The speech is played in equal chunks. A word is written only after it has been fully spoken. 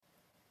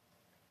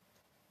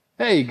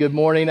Hey, good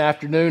morning,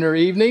 afternoon, or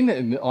evening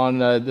and on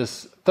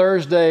this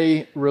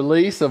Thursday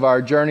release of our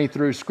journey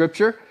through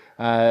Scripture.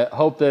 I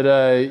hope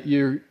that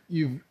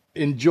you've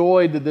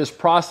enjoyed this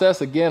process.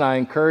 Again, I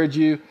encourage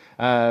you,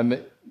 at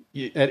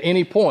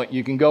any point,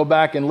 you can go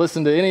back and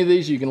listen to any of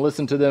these. You can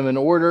listen to them in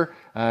order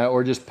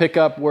or just pick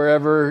up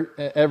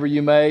wherever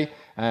you may.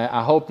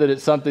 I hope that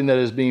it's something that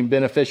is being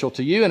beneficial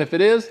to you. And if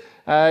it is,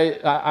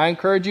 I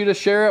encourage you to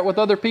share it with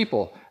other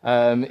people.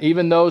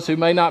 Even those who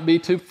may not be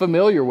too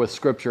familiar with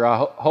Scripture. I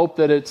hope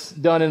that it's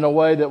done in a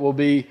way that will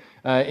be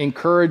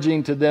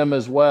encouraging to them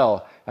as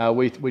well.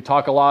 We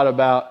talk a lot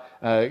about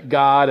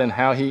God and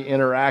how He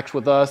interacts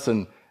with us,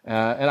 and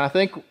I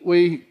think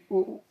we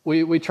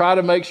try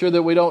to make sure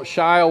that we don't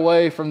shy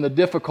away from the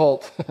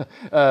difficult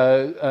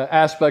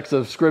aspects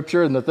of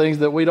Scripture and the things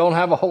that we don't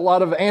have a whole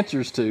lot of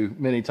answers to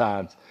many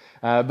times.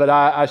 But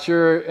I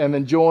sure am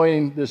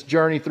enjoying this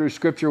journey through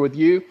Scripture with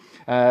you.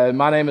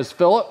 My name is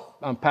Philip.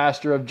 I'm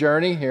pastor of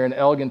Journey here in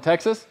Elgin,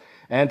 Texas,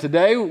 and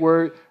today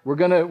we're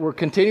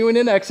continuing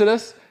in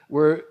Exodus.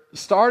 We're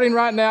starting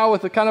right now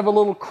with a kind of a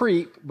little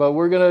creep, but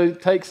we're going to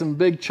take some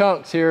big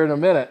chunks here in a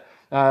minute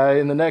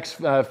in the next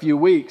few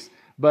weeks.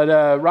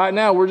 But right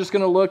now we're just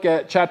going to look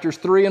at chapters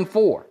 3 and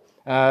 4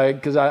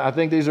 because I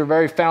think these are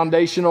very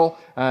foundational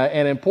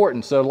and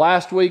important. So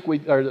last week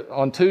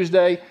on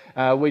Tuesday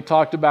we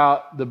talked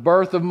about the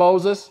birth of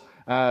Moses.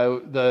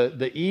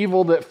 The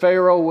evil that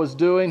Pharaoh was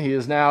doing. He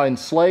has now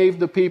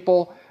enslaved the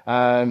people.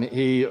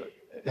 He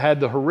had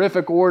the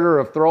horrific order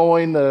of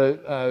throwing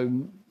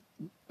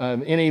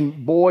any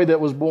boy that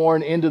was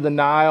born into the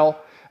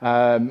Nile.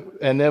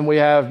 And then we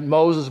have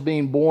Moses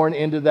being born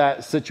into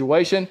that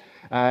situation.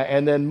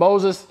 And then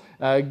Moses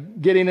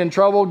getting in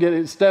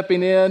trouble,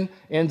 stepping in,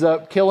 ends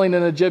up killing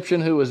an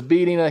Egyptian who was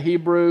beating a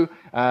Hebrew.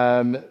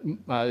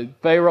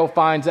 Pharaoh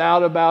finds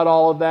out about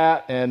all of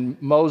that,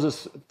 and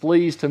Moses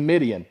flees to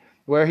Midian,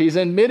 where he's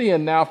in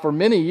Midian now for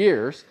many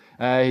years.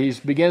 He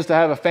begins to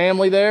have a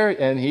family there,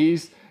 and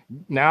he's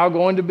now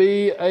going to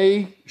be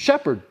a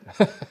shepherd.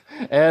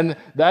 And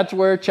that's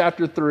where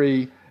chapter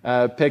 3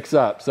 picks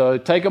up. So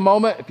take a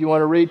moment if you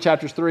want to read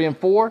chapters 3 and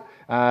 4,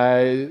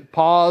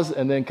 pause,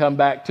 and then come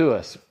back to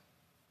us.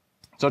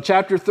 So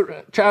chapter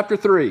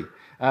 3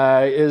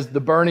 is the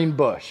burning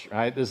bush,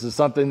 right? This is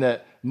something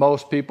that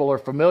most people are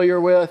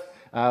familiar with,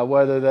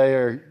 whether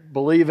they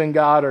believe in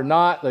God or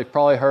not. They've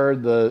probably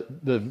heard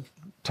the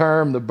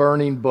term the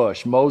burning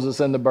bush, Moses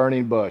and the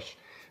burning bush.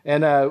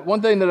 And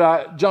one thing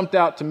that jumped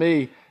out to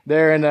me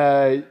there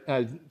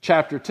in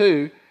chapter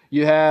 2,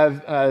 you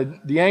have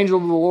the angel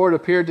of the Lord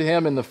appeared to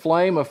him in the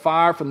flame of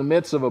fire from the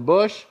midst of a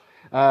bush.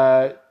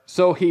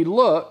 So he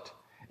looked,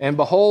 and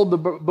behold, the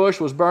bush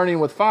was burning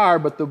with fire,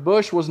 but the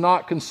bush was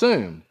not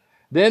consumed.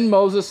 Then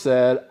Moses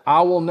said,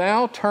 I will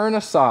now turn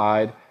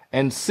aside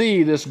and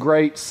see this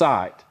great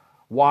sight,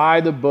 why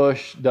the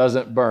bush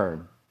doesn't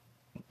burn.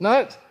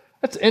 Now,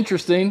 that's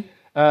interesting.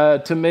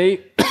 To me,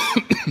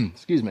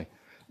 excuse me,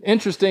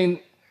 interesting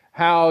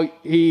how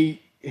the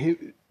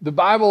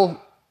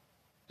Bible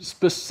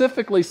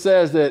specifically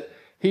says that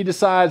he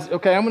decides,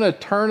 okay, I'm going to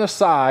turn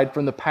aside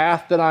from the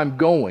path that I'm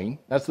going.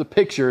 That's the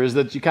picture, is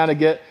that you kind of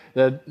get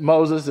that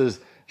Moses is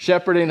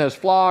shepherding his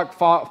flock,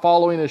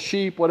 following his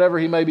sheep, whatever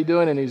he may be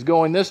doing, and he's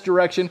going this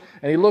direction,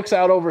 and he looks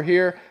out over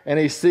here, and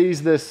he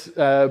sees this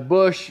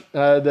bush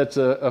that's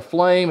a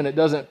flame, and it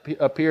doesn't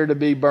appear to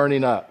be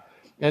burning up.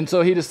 And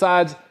so he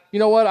decides, you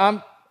know what,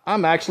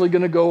 I'm actually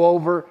going to go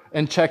over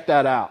and check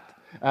that out.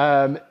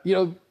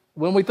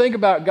 When we think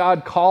about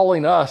God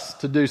calling us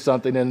to do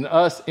something and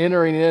us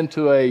entering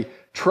into a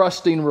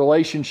trusting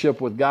relationship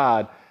with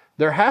God,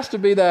 there has to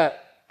be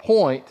that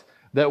point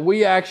that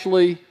we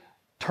actually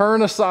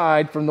turn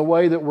aside from the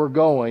way that we're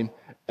going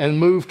and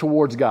move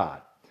towards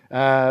God.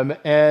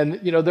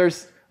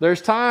 There's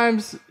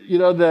times,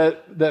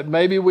 that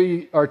maybe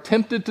we are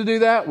tempted to do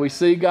that. We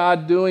see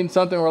God doing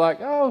something. We're like,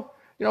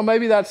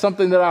 maybe that's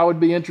something that I would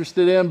be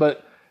interested in,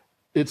 but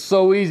it's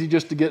so easy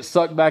just to get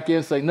sucked back in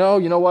and say, no,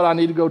 you know what? I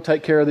need to go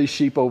take care of these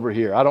sheep over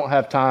here. I don't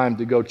have time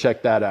to go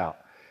check that out.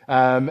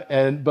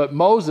 But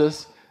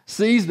Moses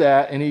sees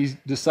that and he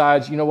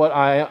decides, you know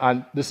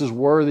what? This is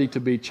worthy to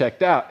be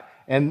checked out.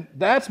 And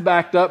that's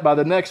backed up by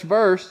the next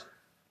verse.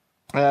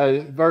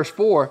 Verse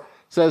 4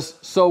 says,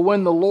 so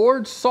when the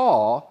Lord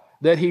saw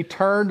that he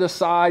turned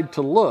aside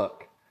to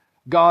look,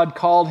 God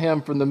called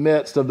him from the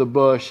midst of the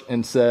bush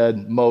and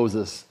said,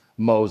 Moses,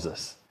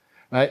 Moses.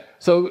 Right?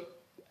 So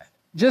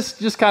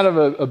just kind of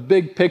a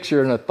big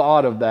picture and a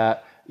thought of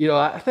that.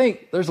 I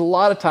think there's a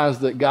lot of times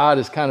that God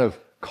is kind of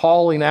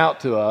calling out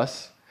to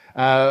us,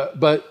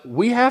 but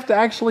we have to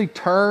actually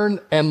turn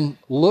and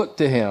look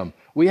to him.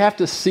 We have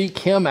to seek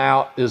him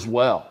out as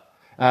well.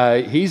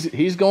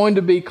 He's going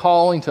to be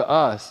calling to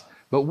us,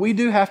 but we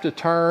do have to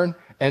turn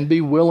and be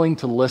willing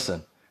to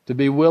listen, to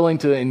be willing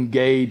to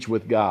engage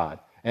with God.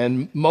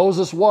 And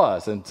Moses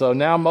was. And so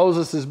now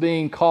Moses is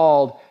being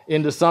called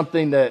into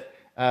something that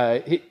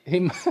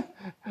he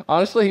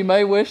honestly, he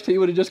may wished he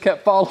would have just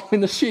kept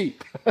following the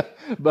sheep,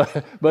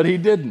 but he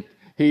didn't.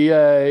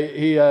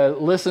 He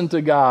listened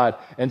to God.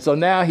 And so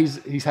now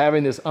he's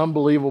having this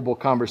unbelievable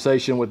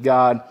conversation with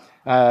God.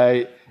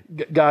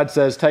 God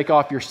says, take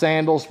off your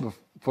sandals,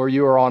 for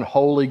you are on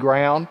holy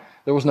ground.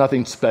 There was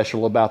nothing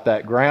special about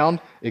that ground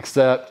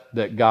except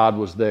that God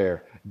was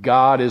there.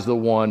 God is the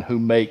one who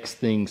makes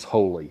things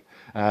holy.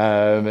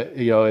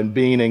 And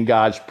being in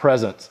God's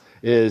presence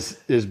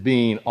is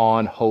being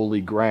on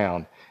holy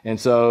ground. And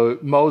so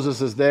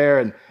Moses is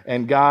there,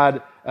 and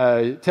God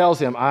tells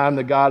him, I am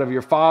the God of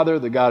your father,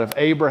 the God of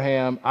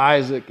Abraham,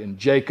 Isaac, and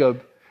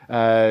Jacob.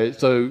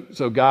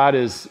 So God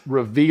is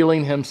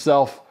revealing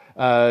himself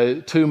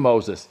to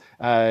Moses.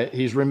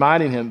 He's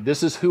reminding him,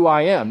 this is who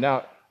I am.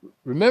 Now,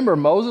 remember,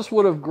 Moses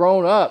would have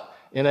grown up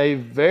in a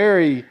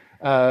very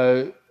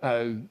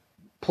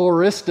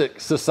pluralistic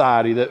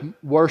society that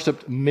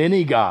worshiped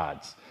many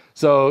gods.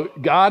 So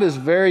God is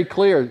very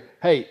clear,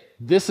 hey,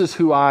 this is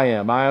who I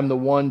am. I am the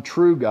one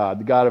true God,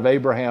 the God of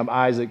Abraham,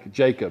 Isaac,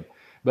 Jacob.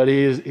 But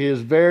he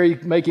is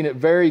making it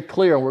very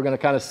clear, and we're going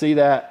to kind of see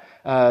that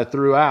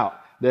throughout,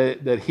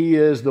 that he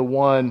is the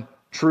one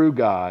true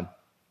God.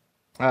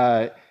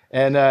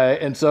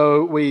 And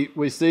so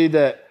we see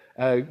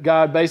that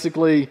God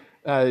basically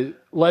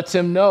lets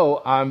him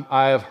know,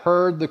 I have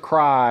heard the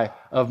cry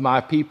of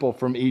my people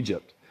from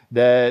Egypt,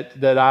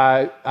 that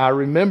I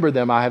remember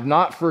them. I have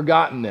not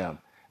forgotten them.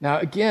 Now,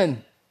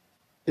 again,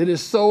 it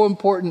is so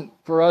important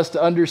for us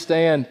to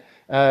understand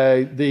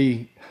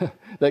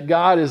that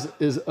God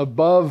is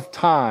above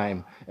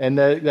time, and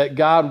that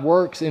God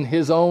works in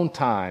his own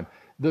time.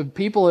 The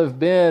people have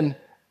been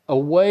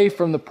away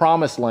from the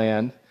promised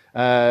land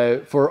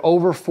for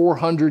over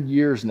 400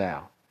 years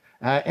now.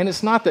 And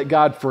it's not that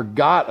God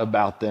forgot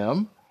about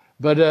them,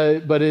 but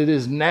it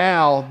is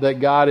now that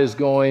God is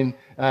going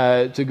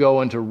to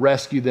go and to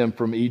rescue them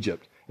from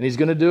Egypt. And he's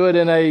going to do it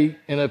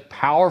in a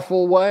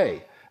powerful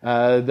way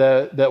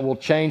that will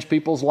change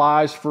people's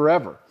lives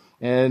forever.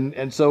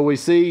 And so we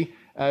see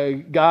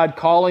God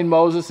calling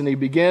Moses, and he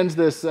begins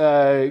this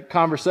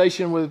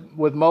conversation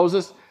with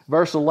Moses.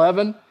 Verse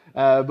 11,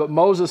 but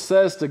Moses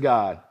says to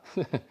God,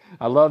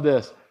 I love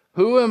this,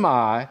 who am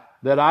I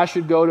that I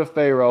should go to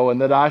Pharaoh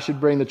and that I should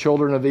bring the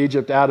children of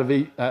Israel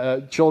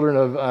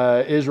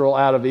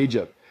out of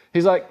Egypt?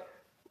 He's like,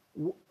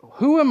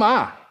 who am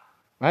I?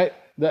 Right?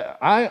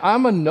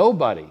 I'm a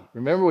nobody.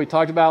 Remember, we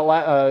talked about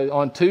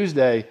on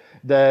Tuesday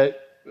that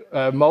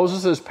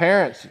Moses'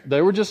 parents,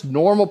 they were just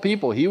normal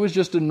people. He was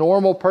just a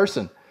normal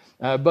person,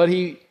 but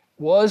he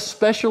was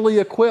specially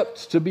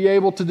equipped to be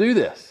able to do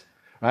this.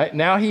 Right?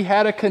 Now he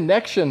had a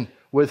connection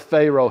with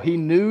Pharaoh. He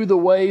knew the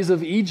ways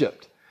of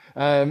Egypt.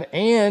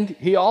 And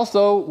he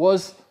also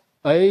was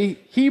a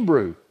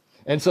Hebrew.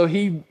 And so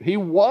he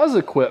was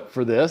equipped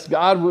for this.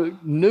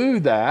 God knew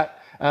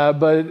that.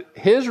 But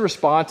his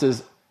response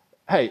is,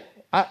 hey,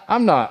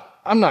 I'm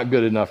not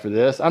good enough for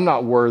this. I'm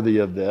not worthy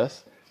of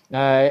this.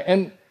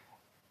 And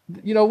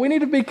we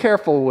need to be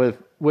careful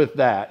with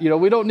that.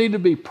 We don't need to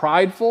be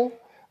prideful,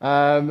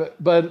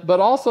 but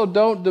also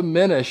don't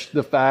diminish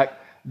the fact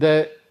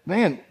that,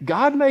 man,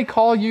 God may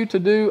call you to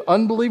do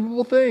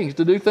unbelievable things,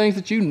 to do things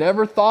that you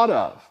never thought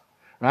of,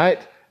 right?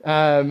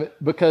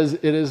 Because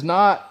it is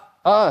not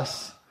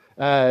us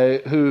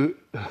who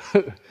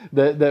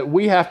that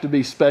we have to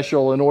be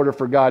special in order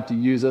for God to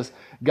use us.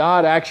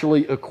 God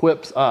actually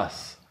equips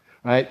us,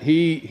 right?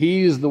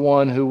 He is the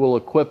one who will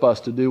equip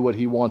us to do what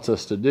he wants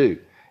us to do.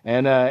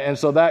 And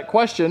so that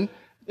question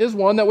is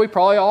one that we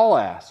probably all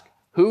ask.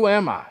 Who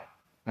am I?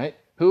 Right?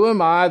 Who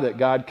am I that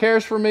God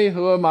cares for me?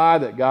 Who am I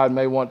that God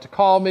may want to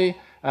call me?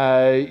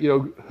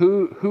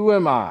 Who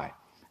am I?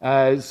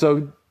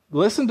 So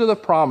listen to the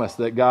promise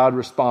that God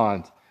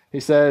responds. He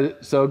said,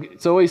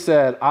 so he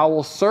said, I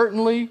will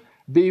certainly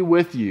be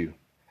with you,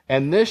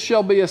 and this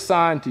shall be a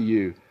sign to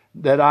you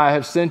that I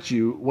have sent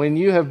you. When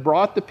you have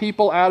brought the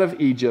people out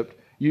of Egypt,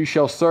 you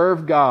shall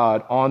serve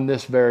God on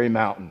this very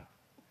mountain.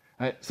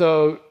 Right?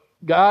 So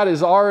God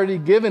has already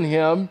given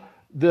him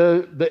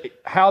the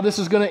how this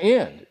is going to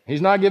end.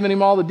 He's not giving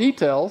him all the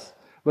details,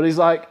 but he's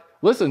like,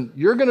 listen,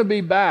 you're going to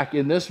be back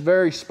in this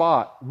very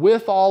spot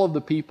with all of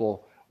the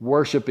people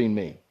worshiping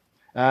me.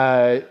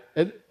 And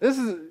this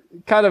is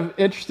kind of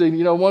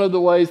interesting. One of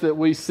the ways that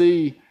we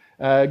see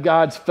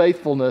God's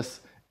faithfulness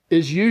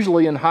is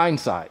usually in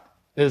hindsight,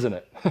 isn't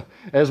it?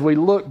 As we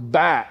look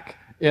back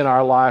in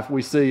our life,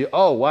 we see,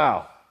 oh,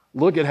 wow,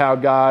 look at how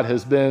God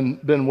has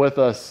been with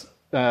us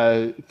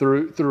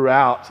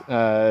throughout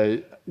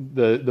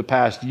the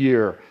past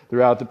year,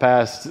 throughout the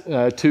past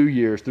 2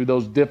 years, through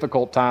those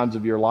difficult times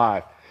of your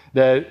life,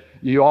 that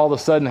you all of a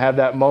sudden have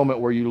that moment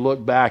where you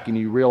look back and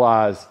you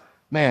realize,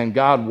 man,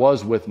 God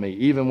was with me,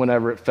 even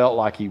whenever it felt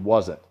like he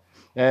wasn't.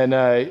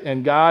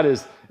 And God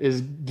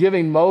is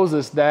giving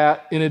Moses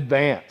that in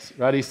advance,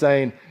 right? He's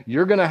saying,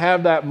 you're going to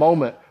have that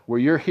moment where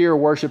you're here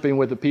worshiping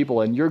with the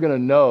people, and you're going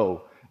to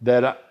know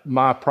that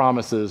my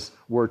promises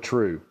were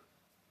true.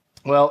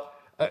 Well,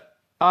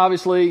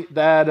 obviously,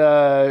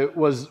 that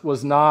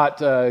was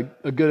not a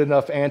good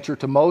enough answer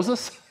to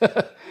Moses.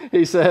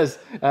 He says,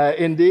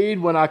 indeed,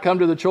 when I come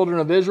to the children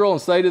of Israel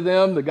and say to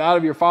them, the God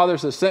of your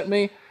fathers has sent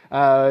me,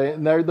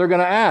 And they're going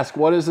to ask,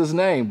 what is his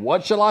name?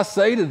 What shall I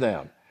say to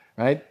them?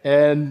 Right?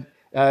 And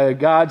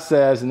God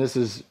says, and this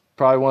is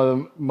probably one of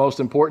the most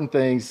important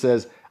things,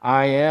 says,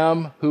 I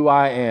am who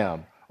I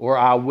am, or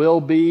I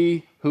will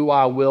be who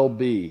I will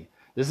be.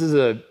 This is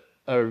a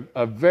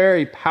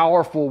very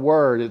powerful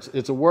word.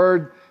 It's a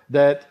word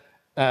that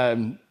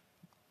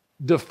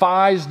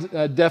defies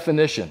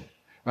definition,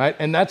 right?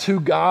 And that's who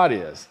God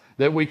is,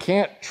 that we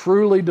can't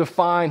truly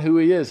define who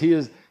he is. He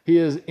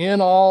is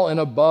in all and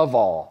above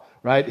all,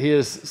 right? He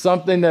is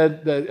something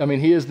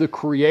he is the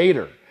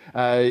creator.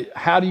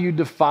 How do you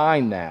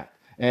define that?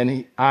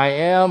 And I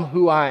am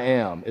who I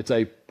am. It's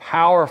a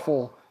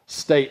powerful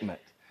statement.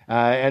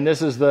 And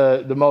this is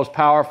the most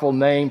powerful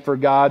name for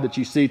God that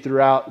you see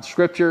throughout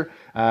Scripture.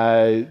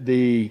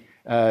 Whenever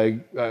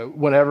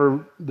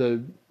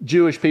the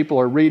Jewish people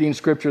are reading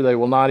Scripture, they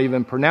will not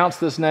even pronounce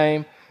this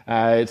name.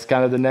 It's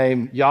kind of the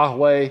name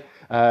Yahweh,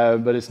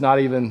 but it's not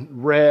even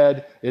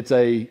read. It's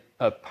a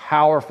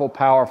powerful,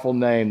 powerful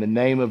name, the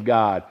name of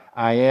God.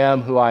 I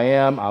am who I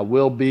am. I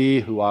will be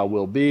who I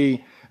will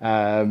be.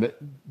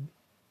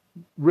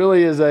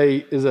 Really is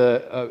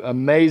a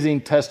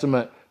amazing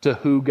testament to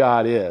who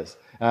God is.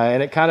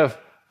 And it kind of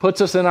puts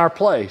us in our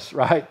place,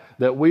 right?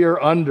 That we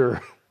are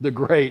under the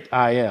great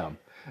I am.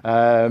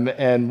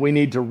 And we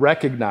need to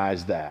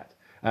recognize that.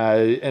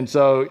 And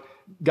so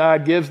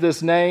God gives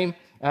this name,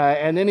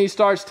 and then he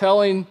starts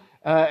telling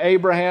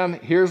Abraham,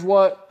 he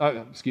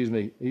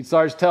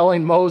starts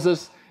telling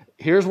Moses,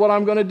 here's what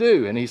I'm going to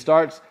do. And he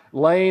starts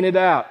laying it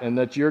out, and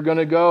that you're going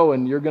to go,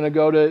 and you're going to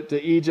go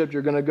to Egypt,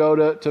 you're going to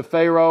go to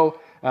Pharaoh,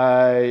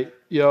 and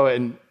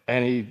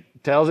he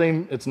tells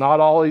him it's not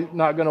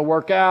going to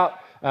work out.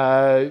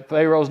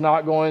 Pharaoh's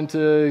not going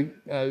to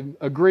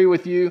agree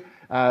with you,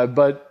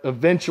 but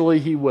eventually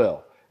he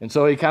will. And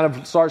so he kind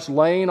of starts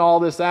laying all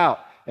this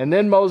out. And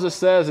then Moses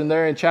says, and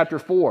there in chapter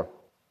 4,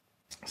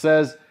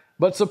 says,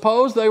 but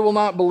suppose they will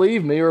not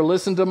believe me or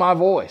listen to my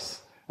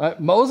voice.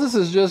 Moses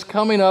is just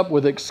coming up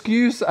with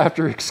excuse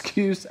after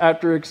excuse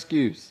after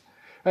excuse.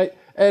 Right?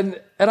 And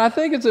I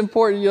think it's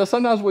important,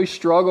 sometimes we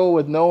struggle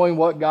with knowing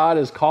what God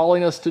is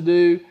calling us to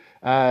do,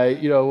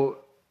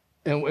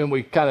 and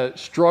we kind of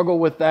struggle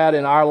with that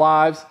in our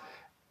lives.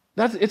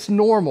 It's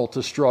normal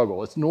to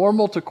struggle. It's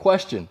normal to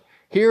question.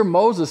 Here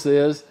Moses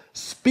is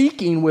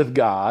speaking with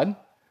God,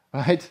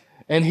 right?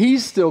 And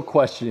he's still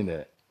questioning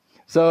it.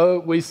 So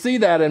we see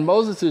that, and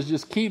Moses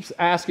just keeps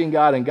asking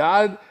God, and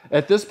God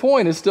at this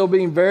point is still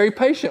being very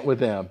patient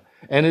with him,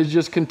 and it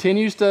just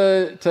continues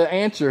to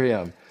answer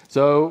him.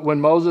 So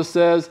when Moses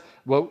says,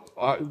 well,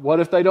 what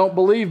if they don't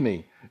believe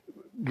me?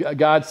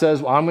 God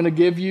says, well, I'm going to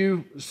give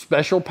you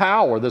special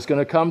power that's going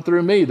to come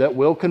through me that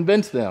will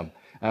convince them.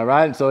 All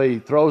right. And so he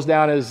throws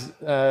down his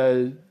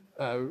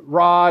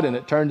rod, and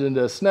it turns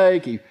into a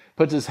snake. He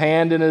puts his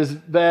hand in his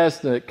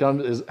vest, and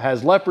it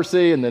has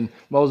leprosy. And then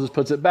Moses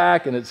puts it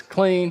back, and it's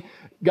clean.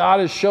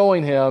 God is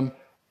showing him,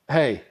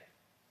 hey,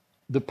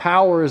 the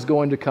power is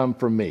going to come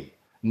from me,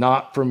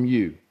 not from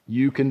you.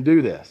 You can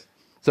do this.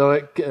 So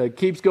it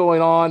keeps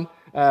going on.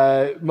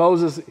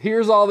 Moses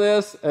hears all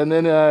this, and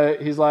then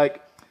he's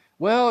like,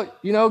 well,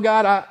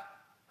 God,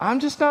 I'm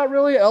just not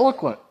really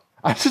eloquent.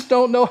 I just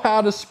don't know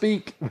how to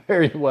speak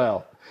very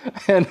well.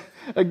 And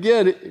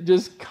again,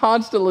 just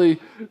constantly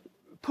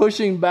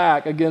pushing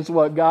back against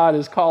what God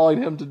is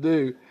calling him to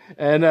do.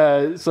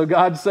 And so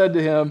God said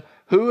to him,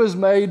 who has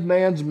made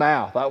man's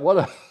mouth?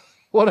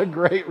 What a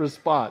great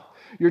response.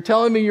 You're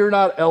telling me you're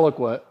not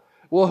eloquent.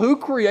 Well, who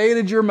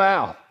created your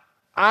mouth?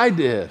 I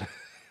did,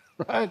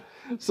 right?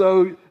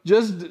 So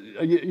just,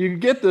 you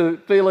get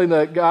the feeling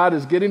that God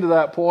is getting to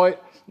that point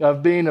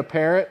of being a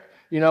parent,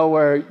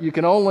 where you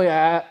can only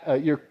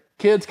your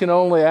kids can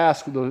only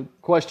ask the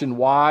question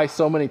why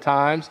so many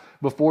times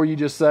before you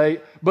just say,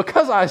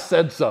 because I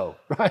said so,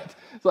 right?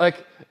 It's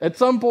like at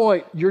some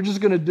point you're just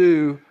going to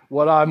do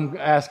what I'm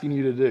asking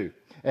you to do,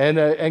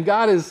 and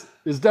God is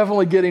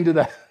definitely getting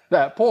to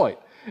that point,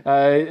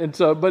 and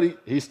so but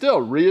he's still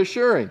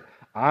reassuring.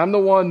 I'm the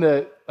one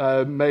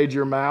that made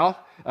your mouth.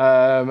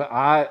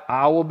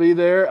 I will be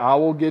there. I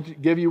will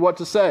give you what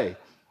to say.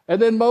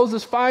 And then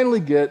Moses finally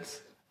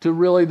gets to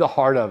really the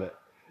heart of it.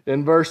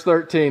 In verse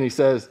 13, he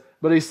says,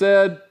 but he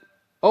said,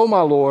 oh,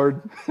 my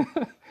Lord,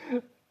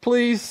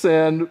 please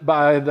send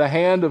by the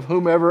hand of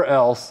whomever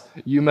else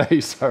you may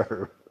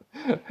serve.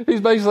 He's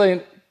basically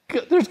saying,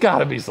 there's got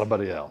to be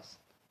somebody else.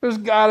 There's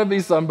got to be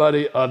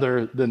somebody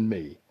other than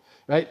me,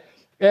 right?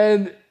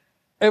 And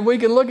we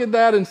can look at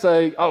that and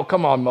say, oh,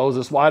 come on,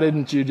 Moses, why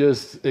didn't you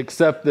just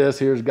accept this?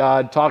 Here's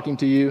God talking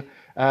to you.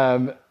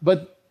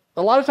 But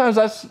a lot of times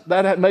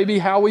that may be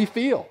how we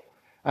feel.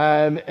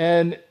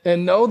 And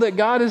know that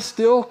God is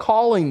still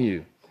calling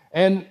you.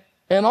 And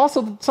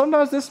also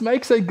sometimes this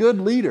makes a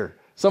good leader,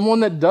 someone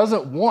that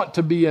doesn't want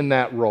to be in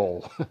that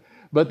role,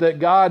 but that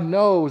God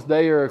knows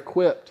they are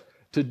equipped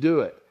to do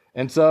it.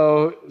 And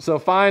so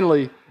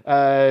finally,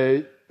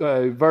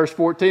 verse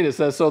 14, it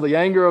says, so the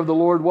anger of the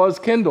Lord was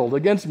kindled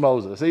against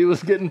Moses. He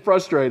was getting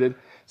frustrated.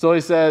 So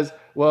he says,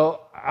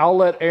 well, I'll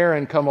let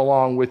Aaron come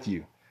along with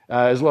you.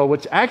 as well,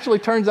 which actually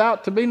turns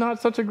out to be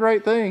not such a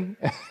great thing.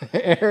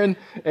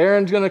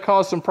 Aaron's going to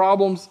cause some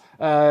problems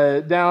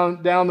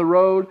down the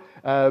road,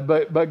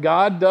 but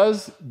God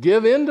does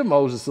give in to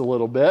Moses a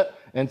little bit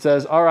and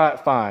says, all right,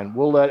 fine,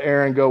 we'll let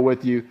Aaron go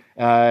with you,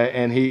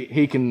 and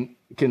he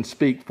can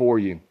speak for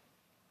you.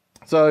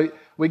 So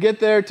we get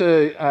there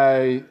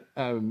to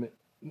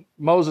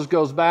Moses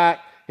goes back.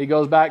 He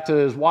goes back to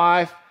his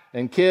wife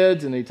and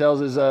kids, and he tells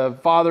his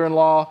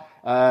father-in-law,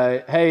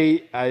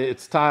 hey,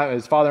 it's time.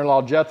 His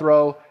father-in-law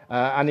Jethro,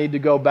 I need to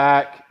go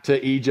back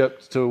to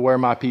Egypt to where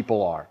my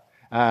people are.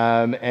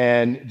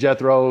 And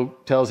Jethro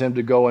tells him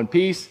to go in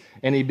peace,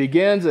 and he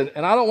begins.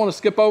 And I don't want to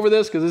skip over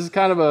this because this is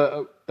kind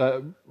of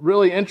a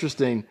really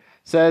interesting.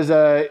 Says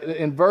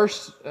in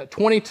verse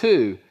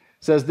 22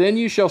 says, "Then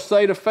you shall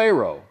say to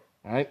Pharaoh,"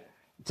 right?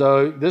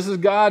 So this is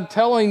God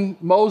telling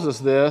Moses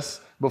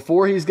this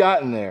before he's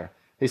gotten there.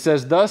 He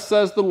says, "Thus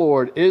says the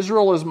Lord,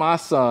 Israel is my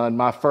son,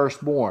 my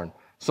firstborn.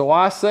 So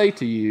I say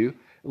to you,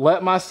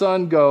 let my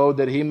son go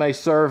that he may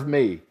serve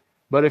me.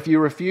 But if you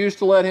refuse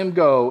to let him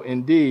go,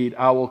 indeed,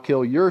 I will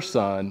kill your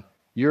son,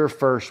 your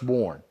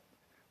firstborn."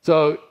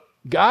 So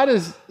God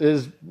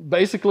is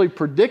basically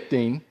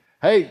predicting,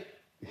 hey,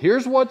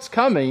 here's what's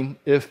coming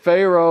if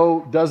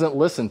Pharaoh doesn't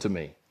listen to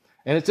me.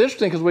 And it's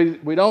interesting because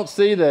we don't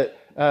see that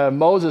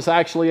Moses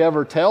actually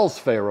ever tells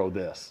Pharaoh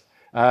this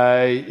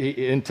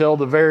until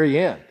the very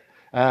end.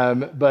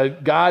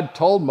 But God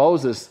told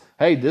Moses,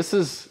 hey, this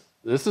is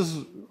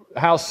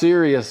how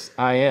serious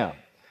I am.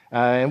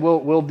 And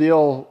we'll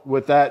deal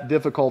with that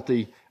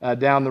difficulty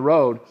down the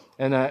road.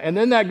 And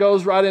then that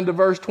goes right into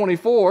verse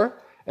 24.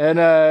 And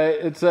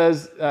it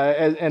says,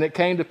 and it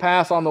came to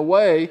pass on the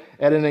way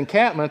at an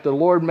encampment, the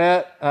Lord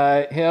met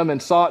him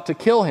and sought to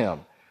kill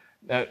him.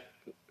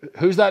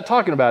 Who's that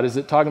talking about? Is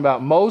it talking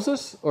about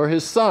Moses or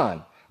his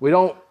son?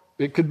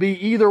 It could be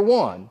either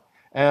one.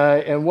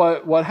 And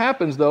what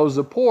happens though,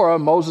 Zipporah,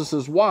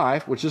 Moses'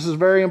 wife, which this is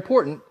very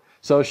important.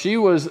 So she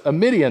was a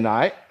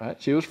Midianite,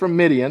 right? She was from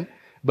Midian,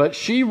 but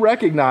she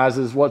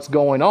recognizes what's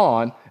going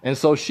on. And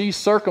so she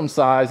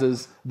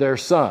circumcises their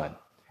son.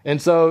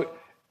 And so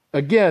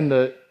again,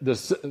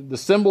 the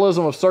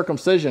symbolism of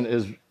circumcision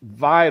is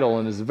vital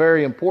and is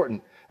very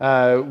important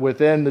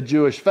within the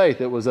Jewish faith.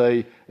 It was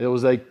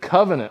a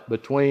covenant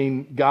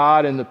between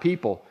God and the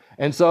people.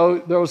 And so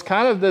there was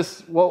kind of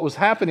this, what was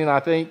happening, I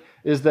think,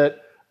 is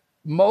that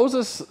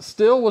Moses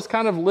still was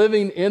kind of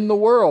living in the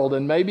world,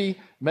 and maybe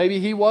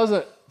he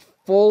wasn't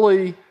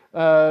fully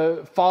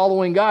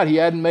following God. He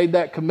hadn't made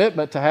that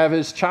commitment to have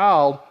his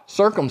child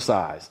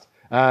circumcised,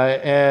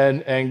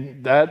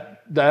 and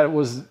that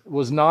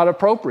was not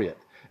appropriate.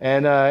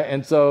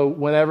 And so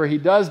whenever he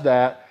does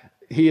that,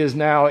 he is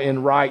now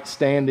in right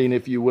standing,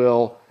 if you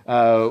will,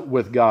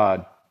 with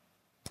God.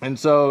 And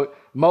so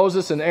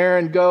Moses and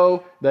Aaron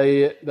go.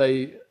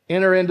 They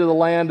enter into the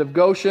land of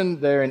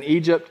Goshen. They're in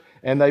Egypt,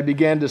 and they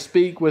began to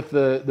speak with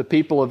the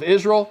people of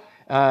Israel.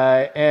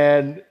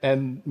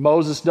 And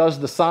Moses does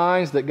the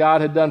signs that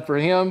God had done for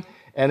him.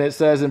 And it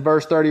says in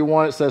verse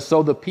 31, it says,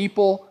 so the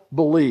people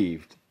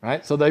believed,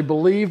 right? So they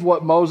believed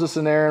what Moses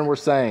and Aaron were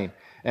saying.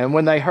 And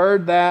when they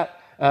heard that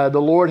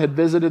the Lord had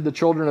visited the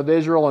children of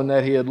Israel and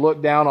that he had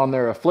looked down on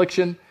their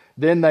affliction,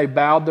 then they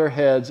bowed their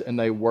heads and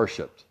they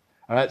worshiped.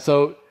 All right,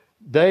 so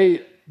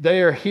they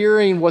are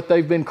hearing what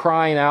they've been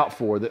crying out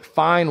for, that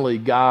finally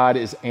God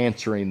is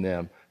answering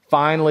them.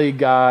 Finally,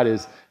 God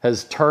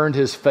has turned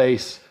his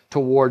face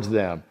towards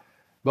them.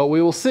 But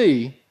we will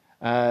see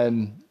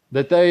that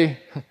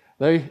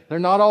they're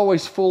not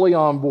always fully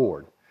on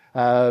board.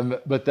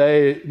 But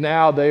they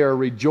are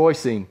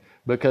rejoicing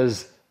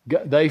because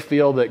they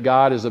feel that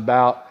God is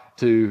about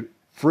to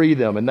free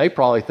them. And they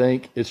probably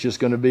think it's just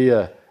going to be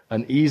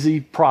an easy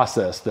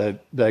process,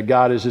 that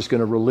God is just going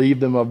to relieve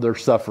them of their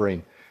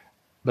suffering.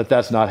 But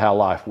that's not how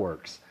life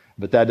works.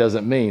 But that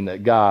doesn't mean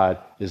that God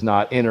is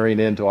not entering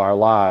into our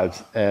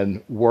lives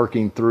and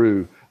working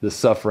through the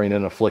suffering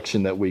and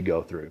affliction that we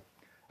go through.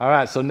 All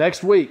right, so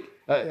next week,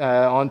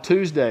 on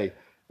Tuesday,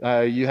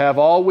 you have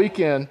all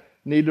weekend,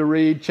 need to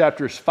read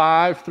chapters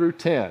 5 through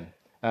 10.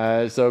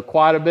 So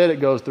quite a bit. It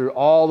goes through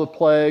all the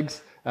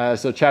plagues.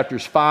 So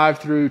chapters 5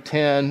 through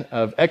 10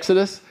 of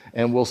Exodus,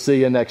 and we'll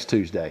see you next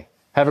Tuesday.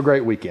 Have a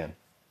great weekend.